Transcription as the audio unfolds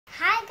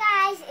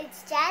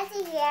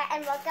Jazzy here,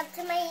 and welcome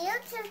to my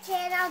YouTube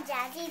channel,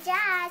 Jazzy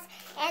Jazz.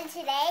 And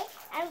today,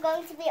 I'm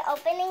going to be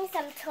opening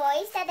some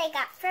toys that I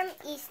got from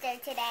Easter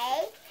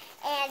today.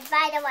 And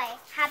by the way,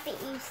 happy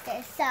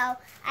Easter. So, I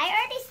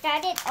already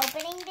started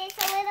opening this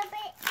a little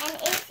bit, and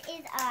it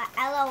is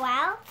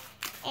L.o.l.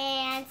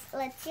 And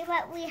let's see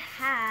what we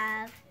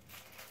have.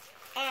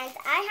 And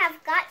I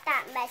have got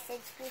that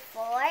message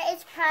before.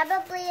 It's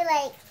probably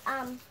like,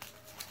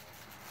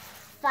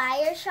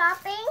 fire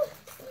shopping.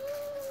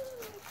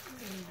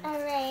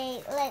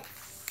 Alright,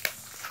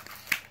 let's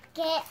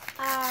get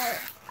our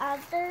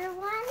other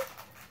one.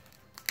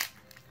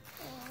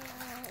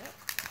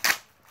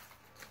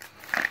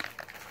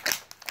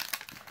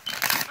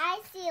 I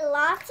see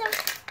lots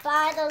of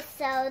bottles,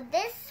 so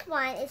this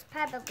one is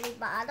probably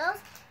bottles,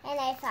 and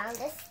I found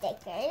the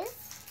stickers.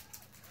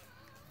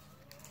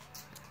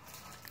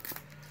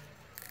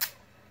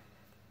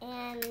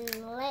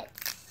 And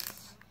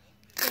let's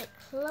get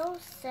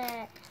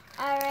closer.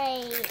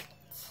 Alright.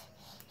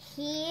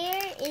 Here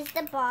is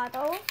the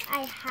bottle.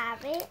 I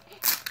have it.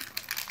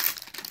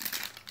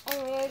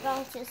 And we're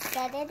going to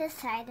set it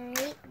aside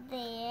right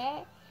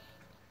there.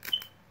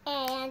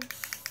 And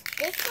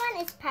this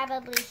one is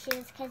probably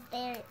shoes because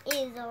there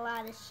is a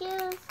lot of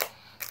shoes.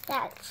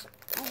 That's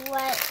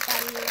what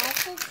the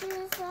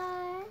messages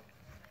are.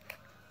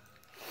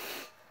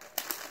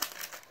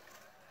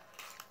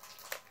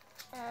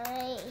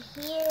 Alright,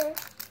 here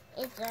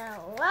is the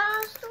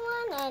last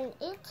one and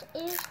it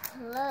is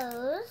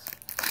closed.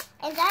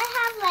 And I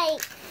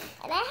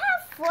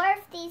have 4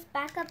 of these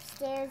back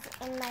upstairs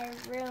in my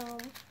room,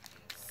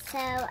 so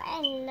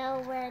I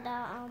know where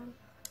the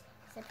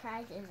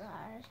surprises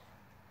are.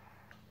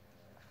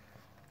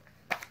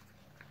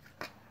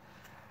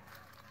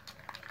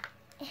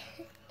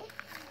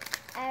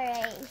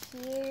 Alright,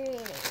 here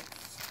it is.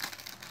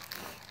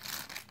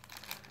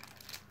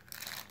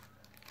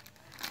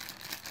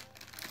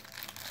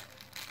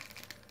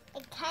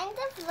 It kind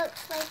of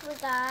looks like we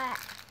got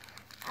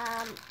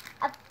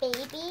a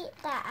baby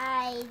that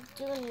I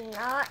do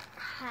not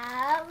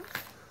have.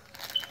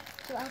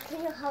 Joel,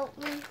 can you help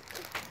me?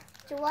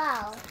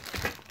 Joel.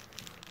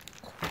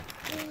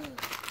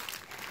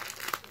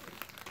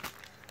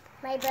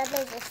 My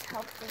brother just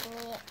helped me.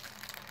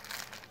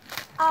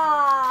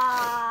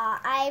 Aww,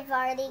 I've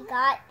already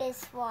got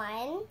this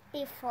one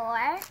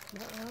before.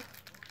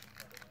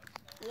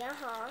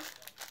 Yeah.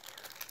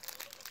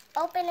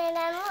 Open it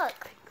and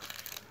look.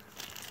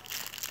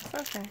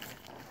 Okay.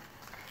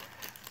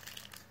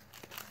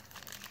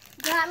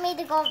 Do you want me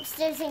to go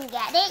upstairs and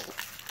get it?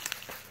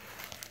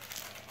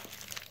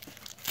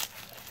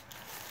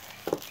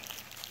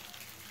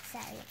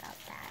 Sorry about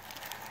that.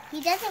 He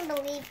doesn't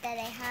believe that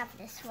I have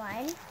this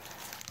one.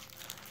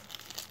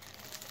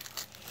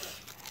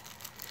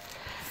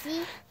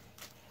 See?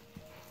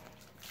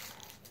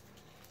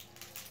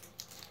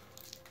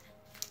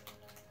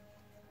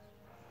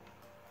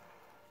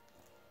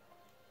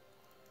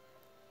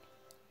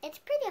 It's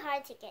pretty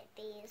hard to get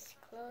these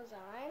clothes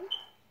on,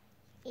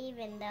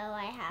 even though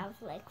I have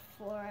like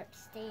 4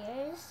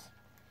 upstairs.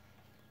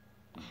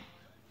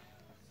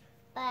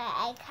 But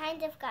I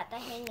kind of got the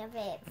hang of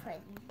it for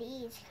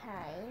these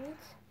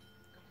kinds.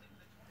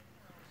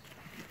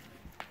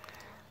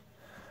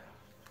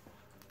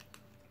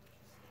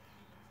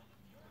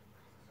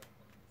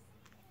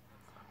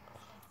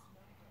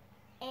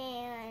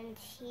 And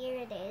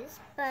here it is,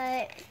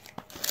 but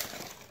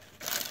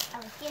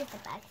oh, here's the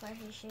bag for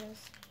his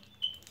shoes.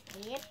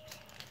 Yep.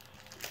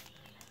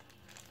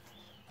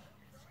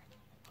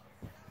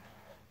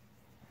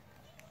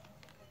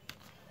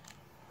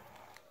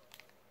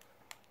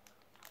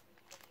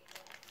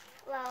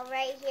 Well,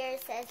 right here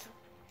it says,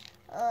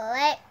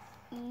 "Let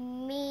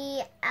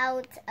me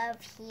out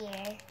of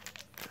here."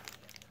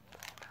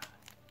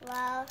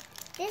 Well,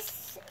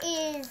 this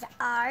is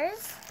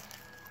ours.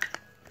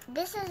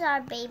 This is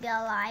our baby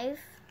alive.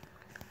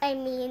 I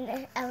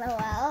mean,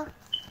 LOL.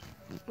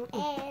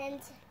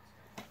 And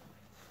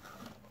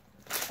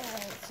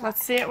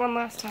let's see it one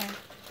last time.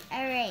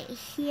 Alright,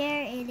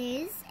 here it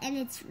is, and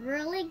it's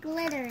really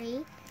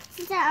glittery.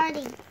 Since I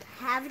already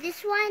have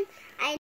this one, I